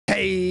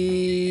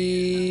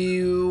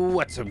Hey,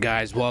 what's up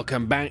guys?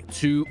 Welcome back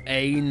to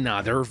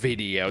another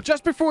video.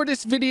 Just before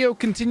this video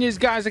continues,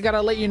 guys, I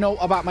gotta let you know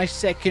about my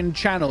second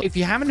channel. If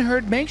you haven't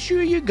heard, make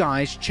sure you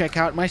guys check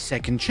out my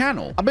second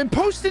channel. I've been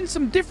posting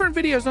some different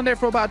videos on there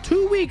for about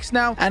 2 weeks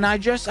now, and I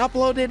just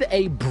uploaded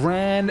a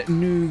brand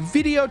new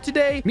video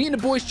today. Me and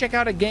the boys check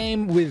out a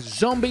game with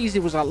zombies.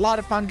 It was a lot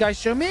of fun, guys,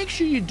 so make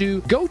sure you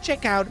do go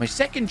check out my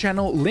second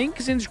channel. Link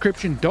is in the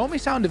description. Don't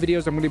miss out on the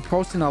videos. I'm going to be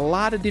posting a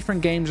lot of different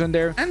games on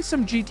there and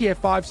some GTA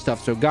 5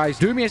 stuff. So guys,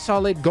 do me a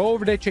solid, go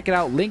over there, check it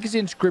out. Link is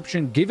in the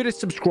description. Give it a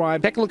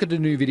subscribe, take a look at the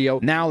new video.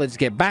 Now let's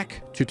get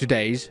back to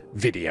today's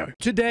video.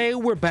 Today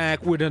we're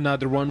back with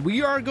another one.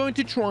 We are going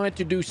to try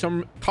to do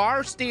some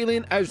car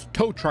stealing as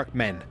tow truck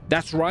men.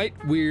 That's right,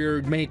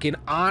 we're making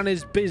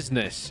honest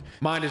business,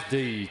 minus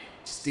the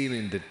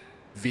stealing the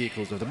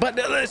vehicles of the, but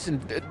listen,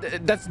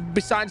 that's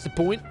besides the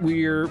point.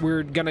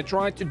 We're gonna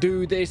try to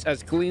do this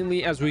as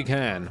cleanly as we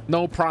can.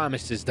 No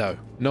promises though,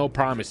 no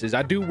promises.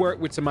 I do work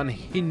with some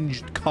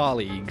unhinged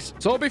colleagues,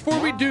 so before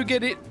we do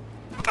get it,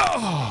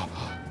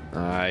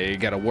 I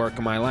gotta work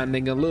on my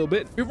landing a little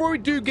bit. Before we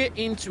do get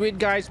into it,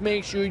 guys,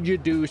 make sure you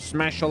do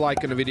smash a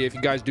like on the video. If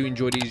you guys do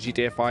enjoy these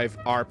GTA 5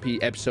 RP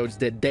episodes,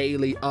 the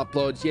daily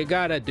uploads, you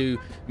gotta do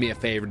me a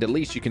favor. The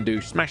least you can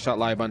do, smash that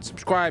like button,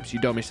 subscribe so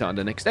you don't miss out on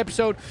the next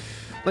episode.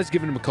 Let's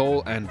give him a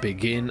call and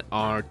begin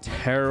our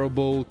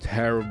terrible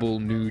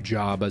new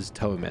job as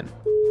towman.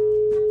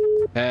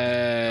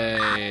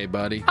 Hey,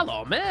 buddy.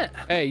 Hello, mate.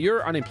 Hey,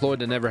 you're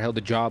unemployed and never held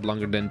a job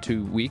longer than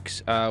 2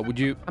 weeks. Would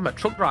you... I'm a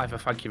truck driver,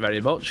 thank you very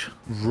much.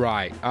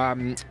 Right.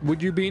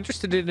 Would you be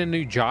interested in a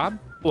new job?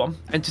 Go on,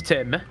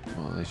 entertain me.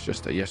 Well, it's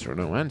just a yes or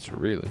no answer,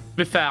 really. To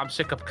be fair, I'm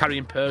sick of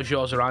carrying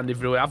Peugeots around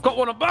everywhere. I've got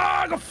one of...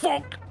 Oh,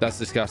 fuck! That's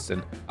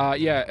disgusting.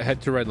 Yeah,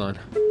 head to Redline.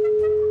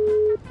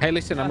 Hey,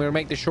 listen, I'm gonna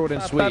make this short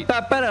and sweet.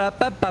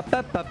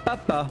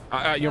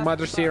 Your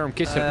mother's here. I'm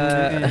kissing.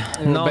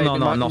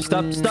 No.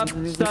 Stop.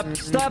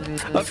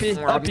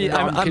 Uppy,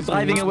 I'm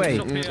driving away.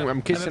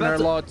 I'm kissing her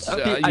lots.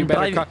 You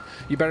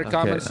better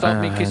come and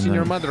stop me kissing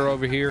your mother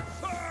over here.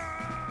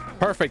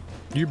 Perfect.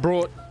 You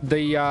brought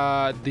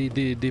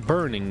the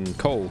burning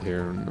coal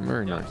here.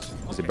 Very nice.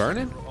 Is it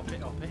burning?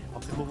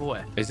 Uppy, move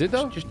away. Is it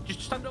though? Just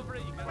stand over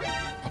it.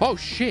 Oh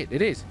shit!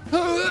 It is.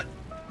 Oh.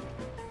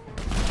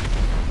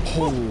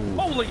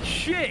 Holy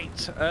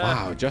shit!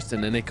 Wow, just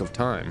in the nick of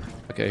time.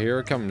 Okay, here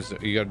it comes.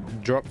 You got to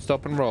drop,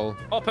 stop, and roll.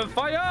 Open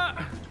fire!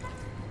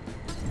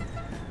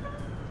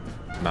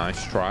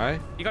 Nice try.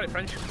 You got it,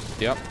 French.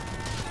 Yep.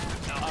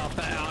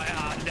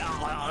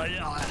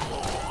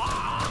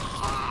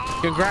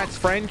 Congrats,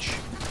 French.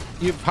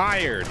 You've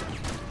hired.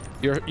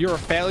 You're a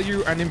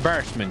failure and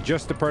embarrassment.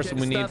 Just the person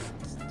we need.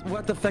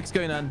 What the fuck's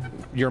going on?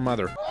 Your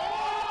mother.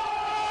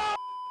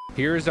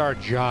 Here's our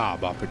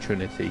job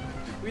opportunity.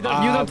 You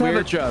don't have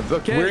a job,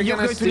 okay? We're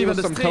gonna steal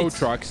some tow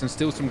trucks and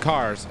steal some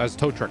cars as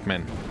tow truck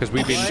men, because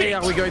we've been... Where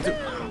are we going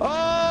to...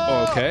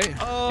 Oh, okay,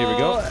 here we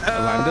go.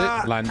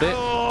 Land it.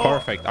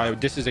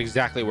 Perfect. This is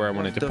exactly where I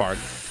wanted to park.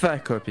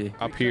 Fuck, Uppy.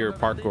 Up here,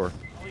 parkour.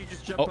 You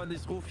just jump on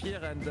this roof here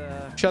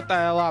and... Shut the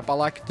hell up. I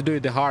like to do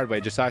it the hard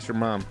way. Just ask your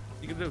mom.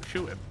 You can do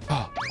shoot him.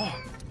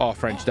 Oh,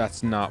 French,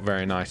 that's not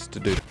very nice to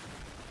do.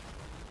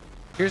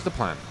 Here's the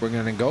plan. We're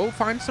gonna go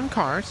find some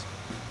cars.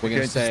 We're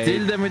gonna say,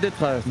 steal them with the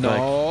truck.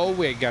 No,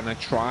 we're gonna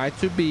try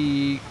to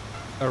be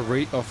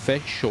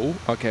official.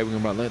 Okay, we're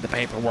gonna let the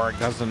paperwork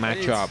doesn't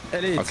match up.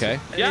 Elite. Okay.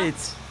 Yeah.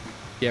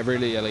 Yeah,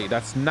 really, elite.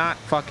 That's not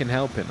fucking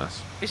helping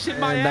us. It's in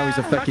my now he's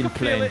a fucking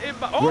plane.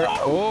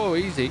 Oh,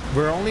 easy.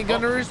 We're only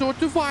gonna resort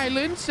to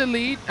violence,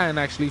 elite, and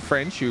actually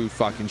French, you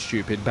fucking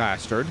stupid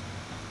bastard,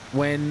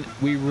 when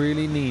we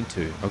really need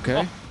to.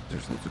 Okay.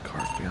 There's loads of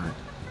cars behind.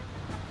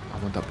 I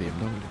want that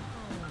BMW.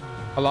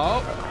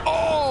 Hello?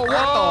 Oh,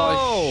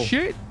 what the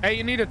shit? Hey,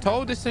 you need a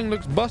tow? This thing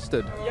looks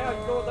busted. Yeah,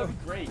 no, that'd be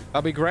great.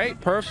 That'll be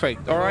great.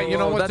 Perfect. All right, you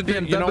know what to do.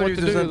 You know what to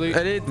do, Lee.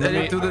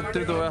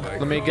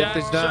 Let me get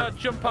this done.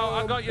 Jump out.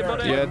 I got you,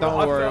 buddy. Yeah,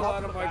 don't worry.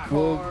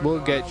 We'll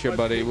get you,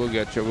 buddy. We'll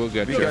get you. We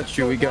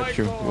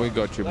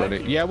got you,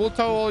 buddy. Yeah, we'll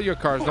tow all your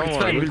cars. Don't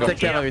worry. We'll take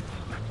care of it.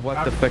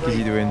 What the fuck is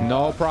he doing?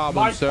 No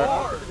problem, sir.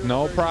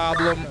 No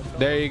problem.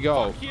 There you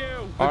go.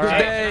 All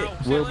right.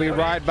 We'll be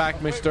right back,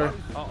 mister.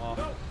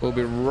 We'll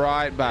be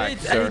right back,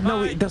 sir.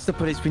 No, that's the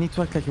police. We need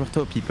to act like we're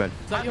tow people. Is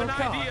that your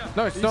car?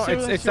 No, it's not.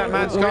 It's that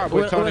man's car.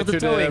 We're towing it to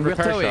the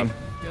repair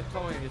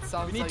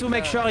shop. We need to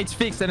make sure it's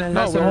fixed and it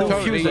No, has some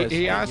new he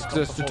fuses. asked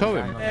us to tow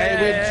him.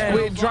 Hey,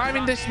 we're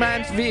driving this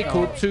man's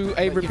vehicle to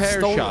a repair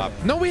shop.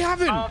 No, we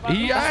haven't.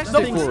 He asked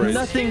it for it.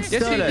 Nothing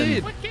stolen. Yes, he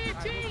did.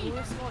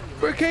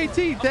 We're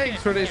KT.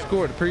 Thanks for the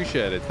escort.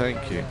 Appreciate it.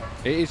 Thank you.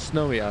 It is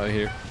snowy out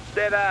here.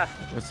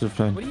 What's the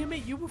plan? What do you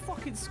mean? You were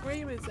fucking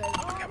screaming, saying...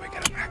 Okay, we're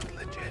gonna act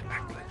legit.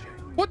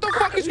 What the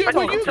fuck is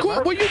going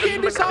on? Were you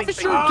getting this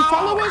officer to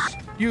follow us?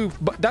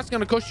 That's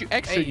gonna cost you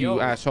extra, you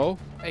asshole.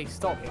 Hey,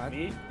 stop,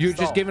 man. You're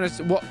just giving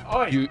us what?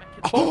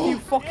 Oh, you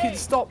fucking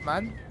stop,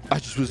 man. I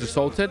just was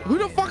assaulted. Who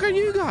the fuck are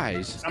you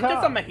guys? I'm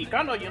just a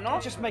Mexicano, you know?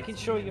 Just making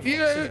sure you're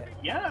Yeah. fixing it.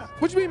 Yeah.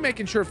 What do you mean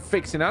making sure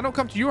fixing? I don't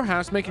come to your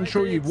house making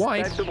sure you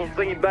white. That's my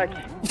job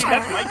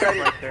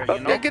right there, you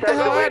know? Yeah, get the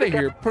hell out of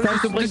here. Time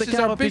to bring This the is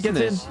car our up, you get in.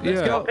 business. Let's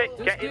Yeah. go. Okay,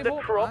 get in the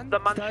truck. The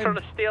man's trying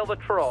to steal the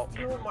truck.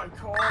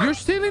 You're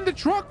stealing the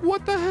truck?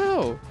 What the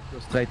hell?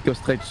 Go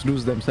straight, just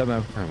lose them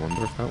somehow. I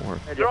wonder if that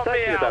works. Drop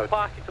me out.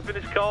 Park it up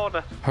in his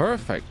corner.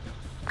 Perfect.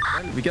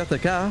 We got the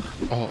car.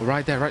 Oh,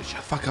 right there, right. Shut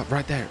the fuck up.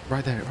 Right there,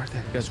 right there, right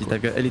there. Got it,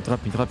 I've got Ellie,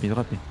 drop me.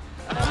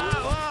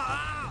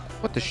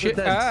 What the shit?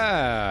 dent.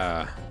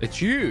 Ah,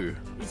 it's you.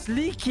 It's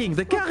leaking.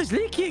 The car is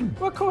leaking.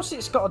 Well, of course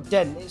it's got a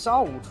dent. It's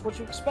old. What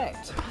do you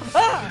expect?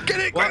 Get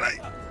it, get it.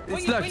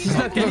 It's locked. He's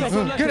locked.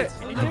 Get Get it.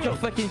 Lock your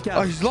fucking Oh,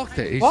 car. he's locked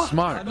it. He's What?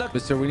 smart. Unlock-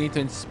 Mister, we need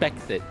to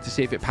inspect it to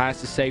see if it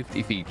passes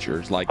safety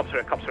features. Like,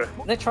 Come through.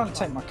 They're trying to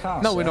take my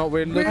car. no, we're not.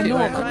 We're looking know,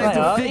 at I'm it.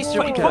 trying to fix It's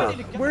your funny, car.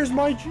 Where's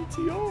my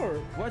GTR?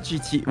 What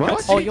GT?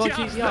 What? Oh, you're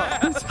GTR.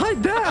 It's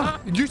right there.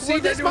 Did you see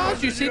this,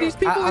 Miles? You see these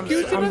people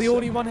accusing I'm us? the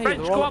only one here.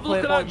 French, go have a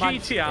look at that Roleplay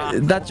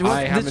GTR. That was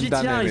I the haven't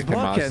done GTR is anything,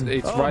 Miles. broken.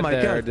 It's Oh right my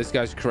there. God. This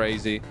guy's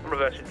crazy. I'm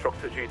reversing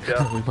truck to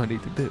GTR. We might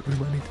need to do. We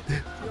might need to do.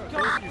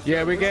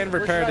 Yeah, we're getting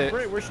repaired it.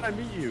 Where should I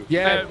meet you?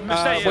 Yeah.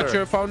 Mr. What's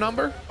your phone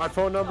number? My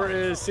phone number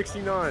is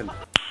 69.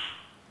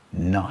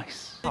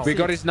 Nice. We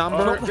got his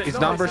number. His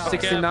number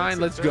 69.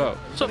 Let's go.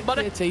 So,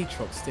 buddy, TNT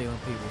truck stealing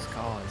people's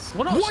cars.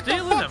 we're not What the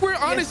stealing fuck? them. We're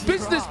on his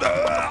business.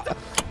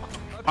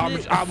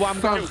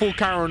 I'm going full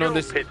Karen on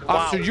this.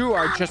 Officer, you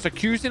are just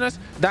accusing us.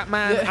 That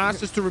man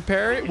asked us to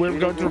repair it. We're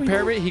going to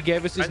repair it. He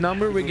gave us his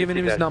number. We're giving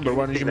him his number.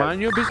 Why don't you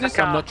mind your business?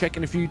 I'm not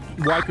checking if you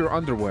wipe your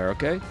underwear,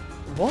 okay?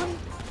 What?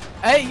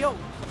 Hey, yo.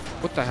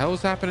 What the hell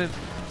is happening?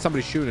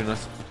 Somebody's shooting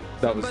us.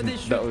 That was. Somebody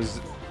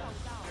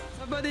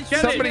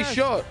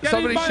shot.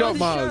 Somebody shot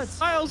Miles.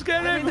 Miles,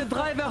 get I'm in the him.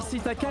 driver's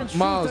seat. I can't shoot.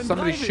 Miles, I'm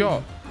somebody driving.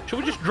 shot. Should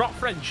we just drop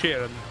French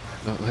here and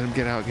No, let him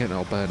get out again.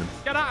 I'll burn him.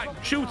 get out?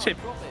 Shoot him.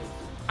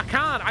 I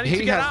can't. I need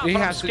to get out. He but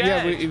I'm has to.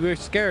 scared. Yeah, we're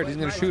scared. He's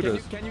gonna shoot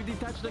us. Can you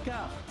detach the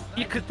car?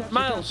 You could,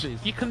 Miles.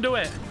 You can do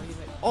it.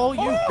 Oh,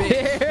 you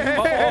bitch.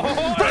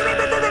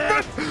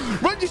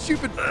 Run, you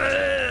stupid.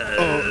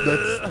 Oh,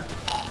 that's.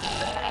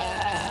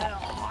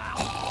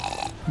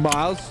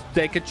 Miles,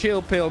 take a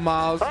chill pill,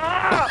 Miles.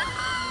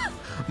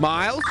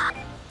 Miles,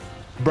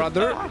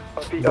 brother,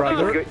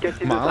 Miles,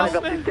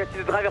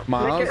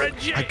 Miles.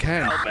 I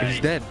can't. He's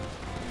dead.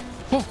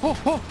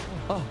 Oh.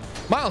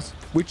 Miles,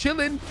 we're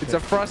chilling. It's a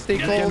frosty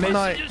cold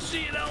night. You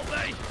see it,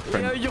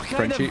 LB? You're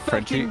kind of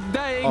Frenchie. fucking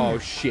dying. Oh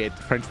shit,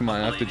 Frenchie might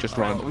have to just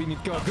run. We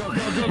need go.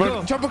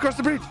 Run, jump across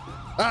the bridge. Go.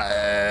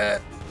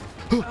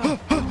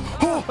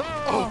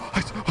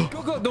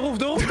 The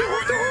roof.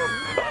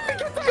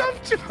 I'm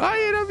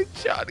trying. I'm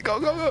shot. Go.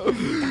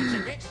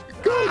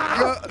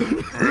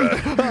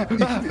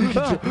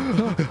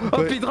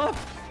 Oh, puis drop.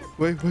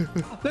 Wait.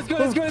 Let's go.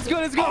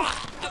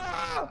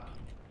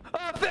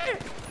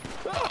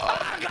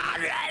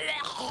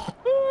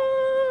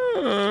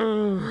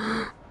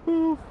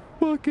 Oh,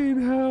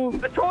 fucking hell.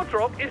 The tow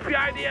truck is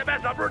behind the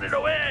MS. I'm running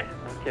away.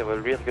 Okay, well,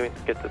 we're going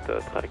to get the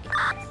truck.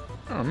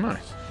 Oh,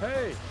 nice.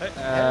 Hey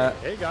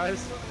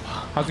guys.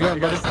 How's it going,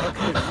 buddy?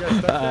 Okay, you guys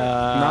stuck there?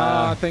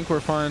 Nah, I think we're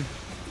fine.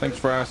 Thanks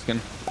for asking.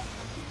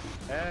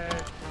 Hey.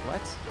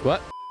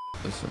 What?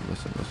 Listen.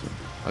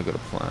 I got a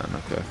plan,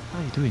 okay. How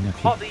are you doing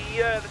up Oh,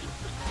 here? the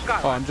sky.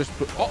 Oh, I'm just...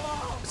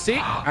 Oh, see?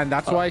 And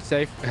that's why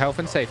health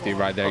and safety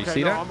right there. You Okay,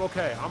 see no, that? I'm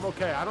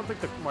okay. I don't think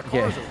my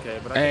car's okay,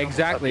 but I think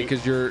Exactly,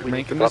 because you're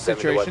making the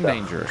situation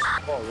dangerous.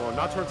 Whoa,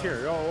 not towards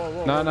here.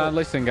 Whoa. No,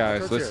 listen,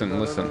 guys. Listen.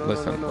 No. Stop.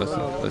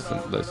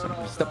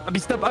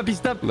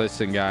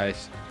 Listen,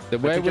 guys. The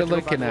way we're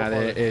looking at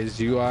it is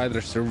you either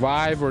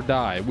survive or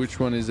die. Which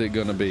one is it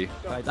gonna be?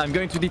 Right, I'm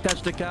going to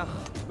detach the car.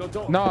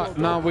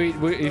 No, we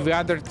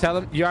either tell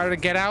them you either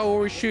get out or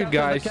we shoot,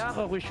 guys. The car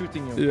or we're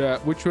shooting you? Yeah,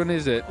 which one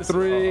is it?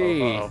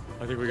 3, I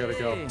think we gotta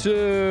go.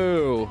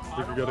 2, I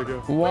think we gotta go.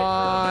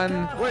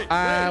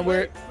 1.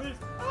 We're...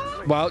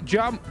 Well,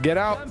 jump. Get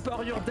out. Jump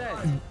or you're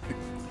dead.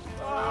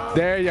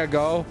 There you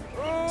go.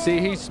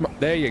 See,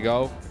 there you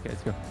go. Okay,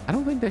 let's go. I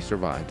don't think they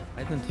survived.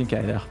 I don't think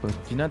either, but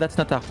you know, that's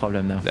not our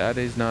problem now. That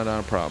is not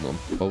our problem.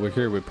 Well, we're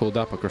here. We pulled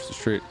up across the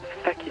street.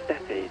 Fuck is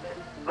that, Aid?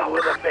 Oh,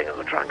 with that thing, I'm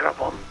gonna try and grab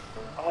one.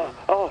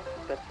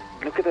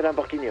 Look at the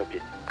Lamborghini up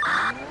here.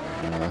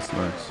 Yeah, that's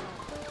nice.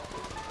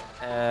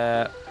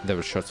 There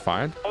were shots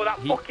fired. Oh, that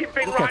fucking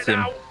thing Look right at him.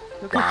 now.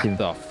 Look at him.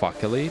 The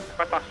fuck, Elite?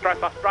 Drive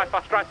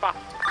fast. Drive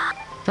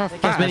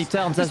Take as many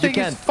turns as you This thing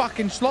can. is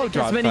fucking slow. Take as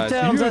Drive many fast.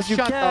 turns You as you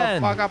shut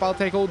can. the fuck up. I'll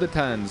take all the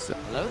turns.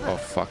 Oh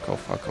fuck. There's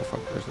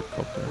a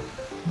cop there. Oh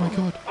my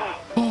god.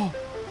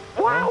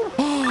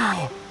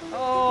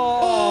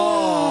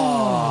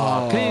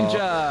 Oh, clean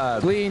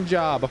job. Clean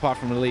job. Apart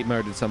from Elite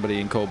murdered somebody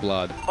in cold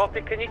blood.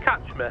 Hoppy, can you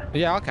catch me?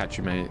 Yeah, I'll catch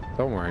you, mate.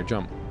 Don't worry.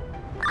 Jump.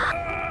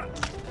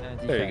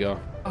 There you go.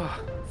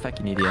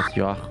 Fucking idiot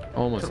you are.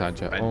 Almost had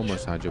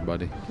you,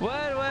 buddy.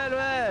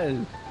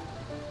 Well.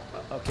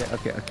 Okay. I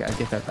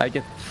get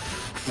that.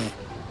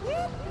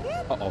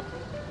 Uh-oh.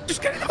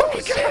 Just get it.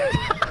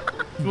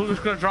 We're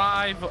just gonna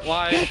drive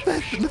like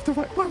Left or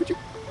right? Why would you?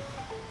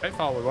 straight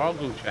forward. We're all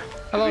good, yeah.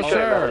 Hello,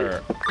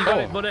 sir. You got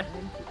it, buddy.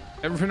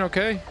 Everything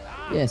okay?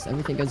 Yes,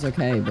 everything is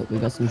okay, but we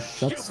got some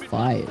shots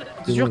fired.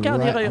 Does your car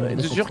Right need on a,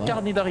 the does your fire.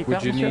 car need a repair?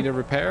 Would you need a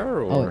repair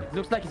or?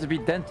 Looks like it's a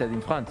bit dented in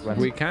front.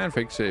 We can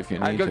fix it if you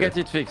need I'll go to. get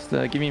it fixed.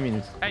 Give me a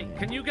minute. Hey,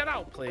 can you get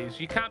out, please?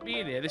 You can't be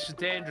in here. This is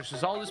dangerous.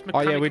 There's all this Oh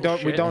mechanical yeah, we don't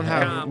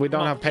shit.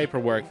 have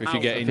paperwork if you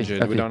get Okay, injured.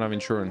 We okay. don't have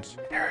insurance.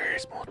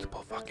 There's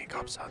multiple fucking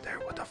cops out there.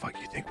 What the fuck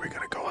you think we're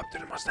gonna go up to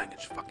the Mustang and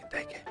just fucking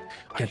take it?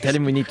 Yeah, tell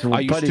him we need to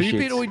Are you polish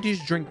stupid it. or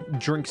just drink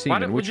Why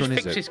semen? don't we Which just one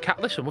fix is it? his car?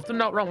 Listen, we've done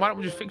that wrong. Why don't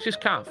we just fix his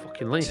car and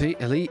fucking leave? See,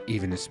 Elite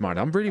even is smart.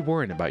 I'm really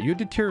worried about you. You're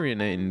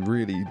deteriorating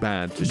really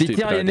bad. To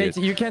stupid ideas.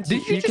 You can't.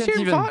 Did you just can't hear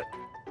him even. fart?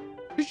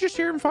 Did you just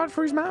hear him fart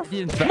for his mouth?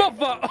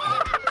 Mother!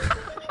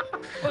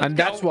 And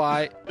that's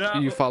why Yeah.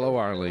 you follow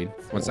Arlene.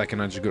 1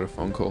 second, I just got a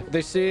phone call.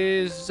 This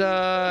is Hayes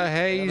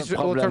Not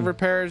a Auto problem.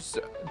 Repairs,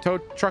 tow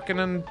trucking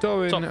and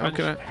towing. What's up,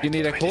 Okay. You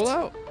need a call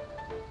out?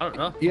 I don't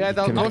know. Yeah,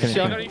 they'll Can- go can-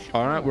 shut. can-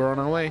 All right, we're on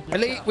our way.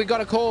 Elite, we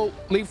got a call.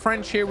 Leave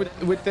French here with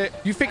the.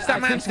 You fixed that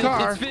man's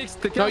car. It's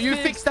fixed. The No, car's you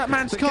fixed. fixed that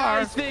man's The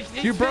car. is fixed.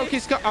 It's You broke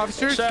fixed. his car.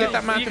 Officers, So, get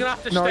that man. you're gonna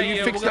have to No, stay you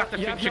here. fixed We're that.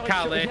 gonna have to fix your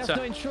car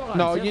later.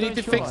 No, you need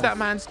to fix that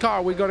man's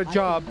car. We got a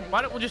job.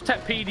 Why don't we just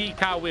take PD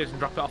car wheels and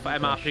drop it off at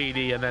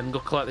MRPD and then go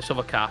collect this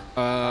other car?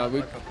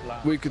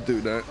 We could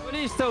do that.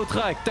 Police tow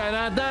truck.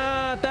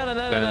 Da-da-da,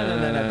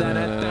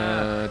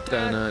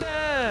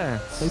 da-da-da-da-da-da-da-da-da-da.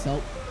 Please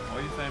help.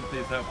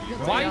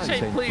 Why you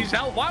say please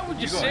help? Why would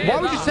you say Why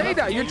would you that? say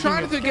that? You're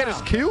trying to get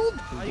us killed?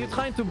 Are you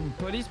trying to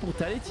police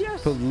brutality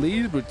us?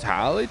 Police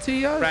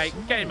brutality us? Right,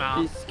 get him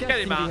out. Disgusting Get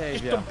him out. Just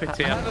behaviour. dump it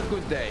here. Have a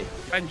good day.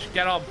 Bench,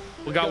 get on.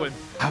 We're going.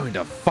 How in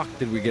the fuck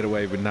did we get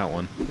away with that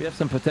one? We have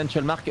some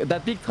potential market.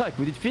 That big truck,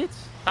 would it fit?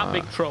 That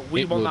big truck.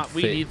 We It want would that.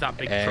 We fit need that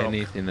big truck.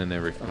 anything and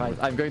everything. Right,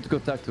 I'm going to go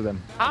talk to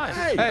them. Hi.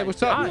 Hey,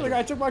 what's up? Hi. The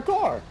guy took my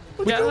car.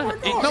 Yeah,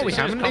 No, we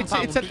haven't.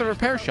 It's at the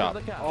repair shop.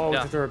 Oh, Yeah.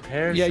 it's at the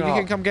repair Yeah, shop. you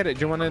can come get it.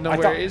 Do you want to know I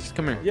where thought- it is?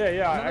 Come here.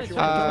 Yeah, I actually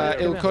want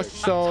to It'll cost.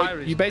 So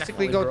Tyrese you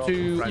basically go definitely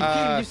to broke,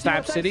 right? You see Stab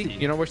what I City. see?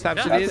 You know where Stab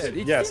Yeah, City That's is?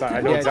 it. Yes,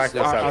 I know Yeah, exactly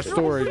our what's happening.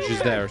 storage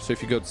is there. So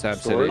if you go to Stab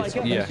City, Storage?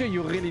 yeah.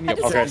 You really need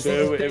Okay,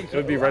 so it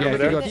would be right Yeah, over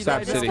if you there. go to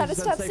Stab City. This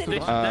is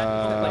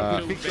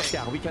definitely We fix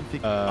your car. We can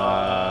fix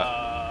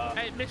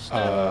Hey, Mr.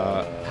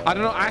 I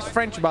don't know. Ask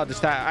French about the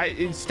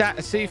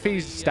stab. See if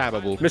he's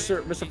stabbable.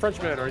 Mr.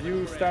 Frenchman, are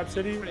you Stab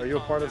City? Are you a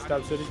part of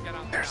Stab City?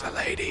 There's a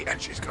lady and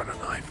she's got a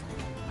knife.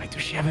 Why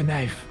does she have a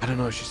knife? I don't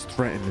know. She's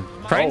threatening.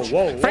 French.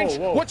 whoa, French.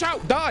 whoa. Watch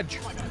out! Dodge.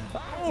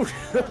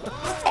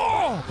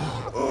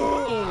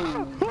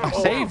 I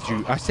saved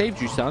you. I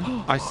saved you,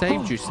 son. I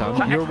saved you,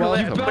 son. You're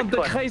welcome. Burn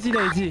the crazy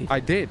lady. I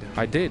did.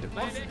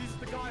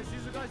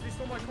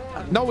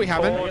 No, we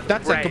haven't.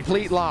 That's a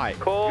complete lie.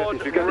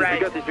 Code You got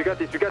red. this, you got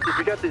this, you got this,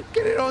 you got this, you got this.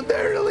 Get it on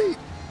there, Elite.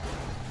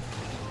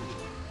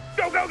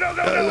 Go, go, go,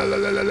 go,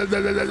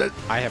 go.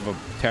 I have a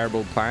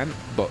terrible plan,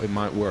 but it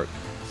might work.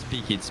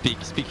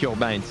 Speak your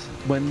minds.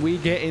 When we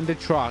get in the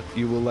truck,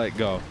 you will let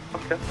go.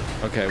 Okay.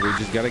 Okay, we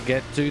just gotta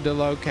get to the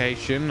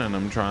location, and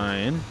I'm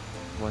trying.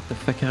 What the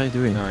fuck are you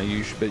doing?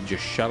 You should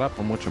just shut up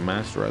and watch a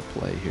master I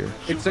play here.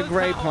 It's a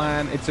great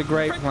plan. It's a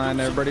great plan.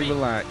 Everybody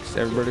relax.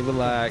 Everybody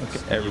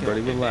relax.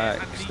 Everybody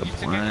relax. The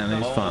plan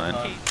is fine.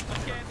 Okay,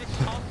 this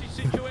hostage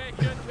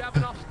situation. We have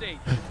an hostage.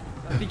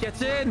 He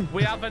gets in.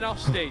 We have an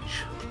hostage.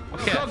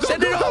 Okay.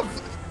 Send it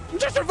off!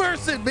 Just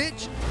reverse it,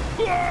 bitch!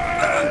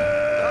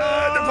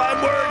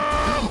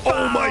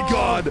 Oh my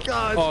god!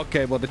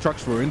 Okay, well the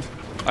truck's ruined.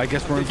 I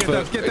guess we're on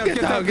foot. Get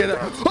down.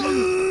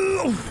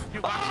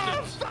 You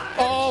bastards.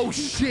 Oh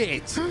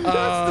shit! Oh,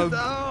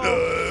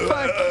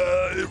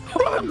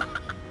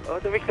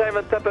 the big time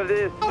on top of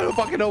this. I don't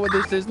fucking know what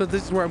this is, but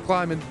this is where I'm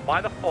climbing.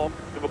 Why the fuck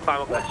do we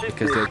climb up there?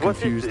 Because they What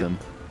is confused it? them.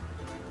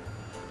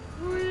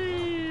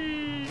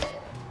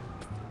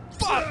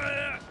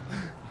 Fuck!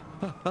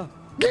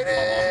 Get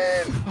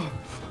in!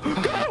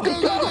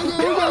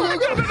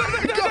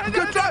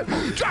 Go,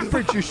 drive! Drive,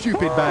 French, you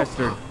stupid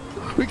bastard!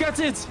 We got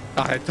it.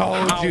 I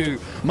told you,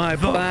 my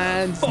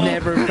plans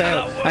never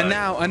fail. And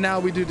now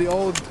we do the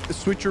old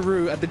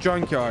switcheroo at the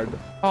junkyard.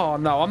 Oh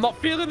no, I'm not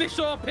feeling this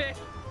up here.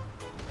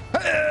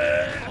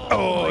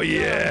 Oh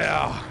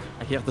yeah!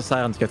 I hear the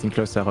sirens getting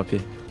closer,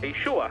 Roppy. Are you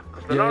sure?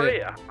 Because they're not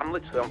here. I'm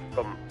literally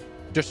from...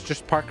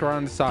 Just park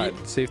around the side,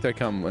 see if they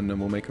come, and then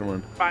we'll make a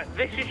run. Right,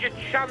 this is your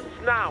chance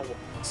now.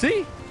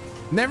 See?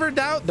 Never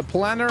doubt the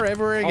planner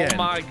ever again. Oh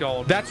my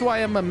god. That's why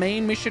I'm a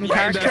main mission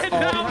character.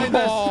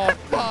 Oh,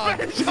 fuck.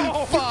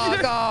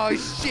 Fuck. Oh,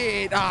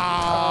 shit.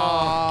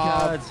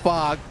 Oh,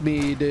 fuck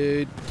me,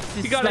 dude.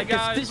 You got it,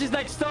 guys. This is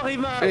like story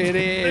mode. It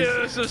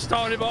is. This is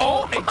starting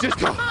Oh, it just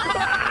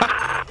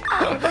got...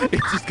 it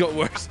just got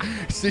worse.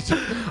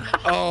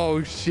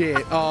 Oh,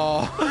 shit.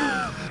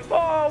 Oh.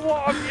 Oh,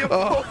 what have you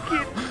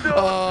fucking done?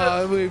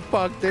 Oh, we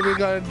fucked it. We're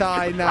gonna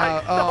die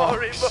now. Oh,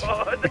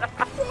 Storyboard.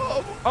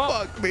 oh,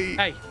 fuck me.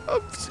 Hey.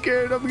 I'm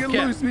scared I'm gonna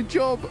Yeah. lose my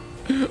job.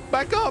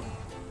 Back up.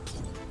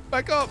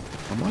 Back up.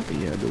 I might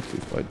be able to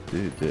if I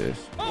do this.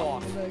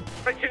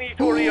 French, you need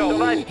to hurry up. Oh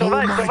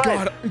my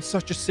god. It's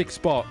such a sick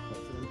spot.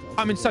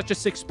 I'm in such a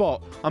sick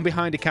spot. I'm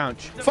behind the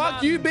couch.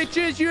 Fuck you,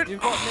 bitches. You.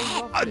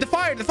 The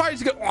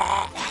fire's good.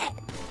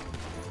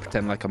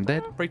 Pretend like I'm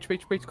dead. Breach.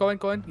 Go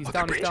in. He's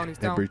down. He's They're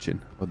down.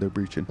 breaching. Oh, they're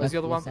breaching. Where's the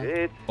other one?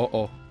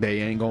 Uh-oh.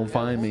 They ain't gonna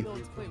find me.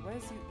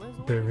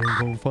 They ain't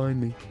gonna find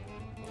me.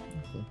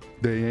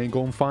 They ain't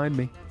gonna find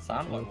me.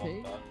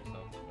 Okay.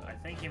 I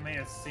think you may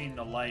have seen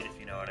the light, if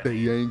you know what I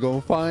mean. They ain't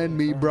gonna find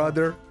me,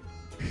 brother.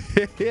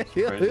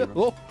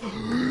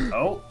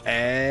 Oh.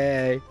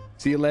 Hey.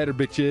 See you later,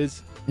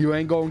 bitches. You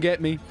ain't gonna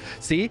get me.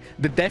 See?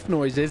 The death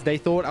noises, they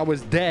thought I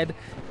was dead.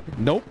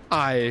 Nope.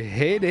 I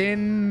hid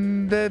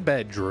in the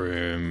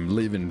bedroom,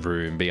 living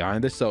room,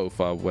 behind the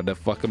sofa. What the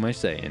fuck am I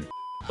saying?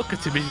 Look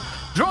at me.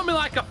 Draw me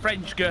like a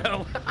French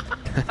girl.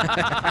 You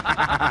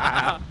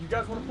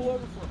guys want to pull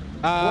over for me?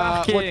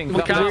 King.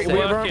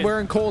 We're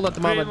in cold at the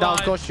moment. Green That'll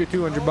light. cost you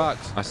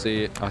 $200. I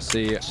see it. I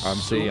see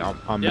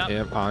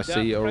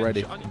it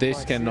already.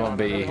 This cannot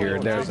be here.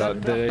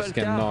 This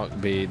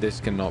cannot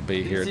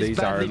be here. These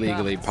are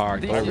illegally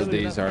parked. All of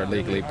these are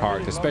illegally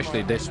parked,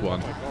 especially this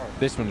one.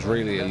 This one's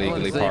really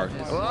illegally parked.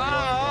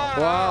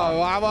 Wow.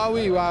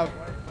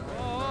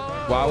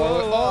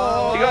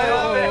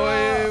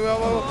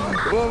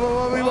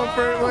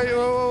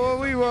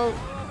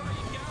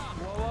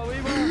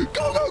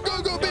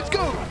 Go, bitch,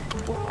 go!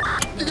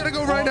 You gotta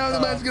go right now. The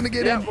man's gonna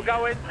get in. We're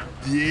going.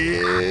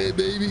 Yeah,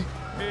 baby.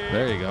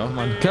 There you go.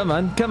 Come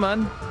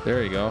on.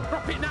 There you go.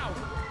 Drop it now.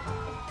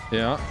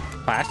 Yeah.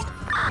 Fast.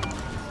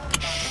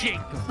 Shit.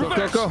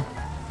 Go.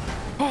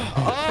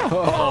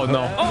 Oh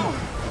no. Oh,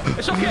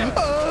 it's okay.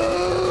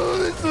 Oh,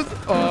 this was.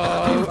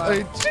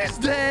 Oh, she's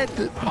dead.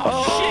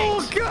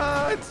 Oh, shit.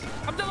 God.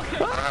 I'm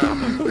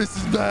delicate. This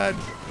is bad.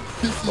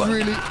 This is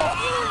really.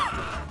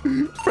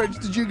 French,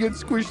 did you get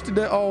squished to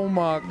death? Oh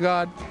my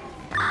God.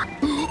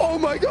 Oh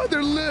my God,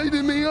 they're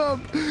lighting me up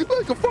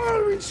like a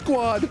firing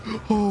squad.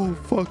 Oh,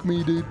 fuck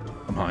me, dude.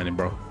 I'm hiding,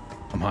 bro.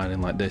 I'm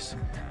hiding like this.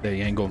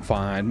 They ain't gonna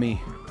find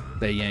me.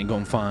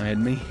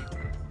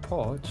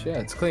 Oh, shit,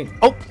 it's clean.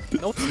 Oh,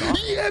 no, it's not.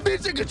 Yeah,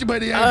 bitch, I got you by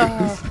the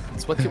ankles.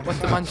 What's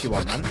the munch you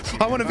want, man?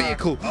 I want a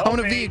vehicle. I want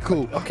a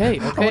vehicle. Okay.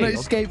 I want an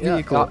escape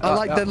vehicle. I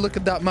like that look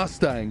at that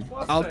Mustang.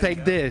 I'll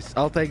take this.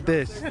 Yeah,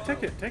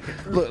 take it.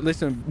 Look,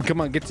 listen, come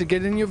on, get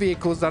in your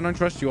vehicles. I don't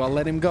trust you. I'll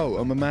let him go.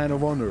 I'm a man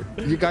of honor.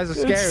 You guys are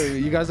scary.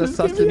 You guys are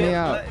sussing me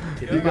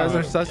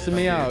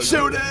out.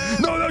 Shoot it!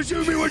 No, don't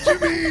shoot me. What you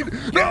mean?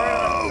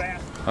 No!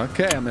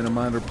 Okay, I'm in a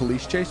minor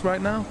police chase right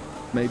now.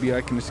 Maybe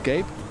I can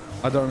escape.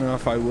 I don't know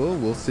if I will.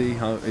 We'll see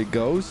how it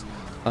goes.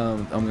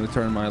 I'm going to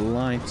turn my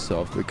lights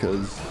off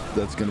because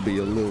that's going to be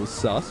a little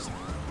sus.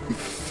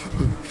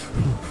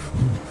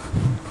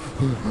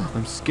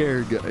 I'm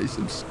scared, guys.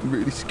 I'm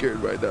really scared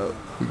right now.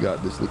 We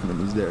got this. Look at him.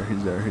 He's there.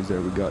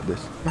 We got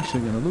this. I'm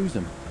actually going to lose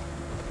him.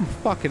 I'm a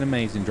fucking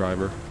amazing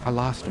driver. I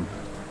lost him.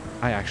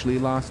 I actually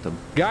lost him.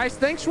 Guys,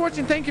 thanks for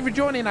watching. Thank you for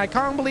joining. I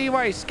can't believe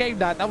I escaped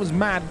that. That was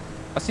mad.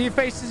 I'll see your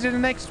faces in the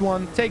next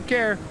one. Take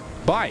care.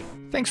 Bye.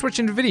 Thanks for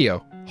watching the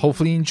video.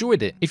 Hopefully you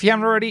enjoyed it. If you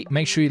haven't already,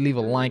 make sure you leave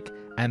a like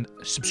and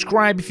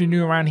subscribe if you're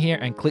new around here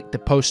and click the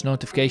post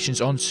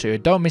notifications on so you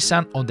don't miss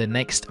out on the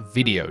next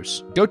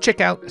videos. Go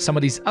check out some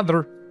of these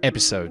other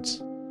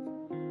episodes.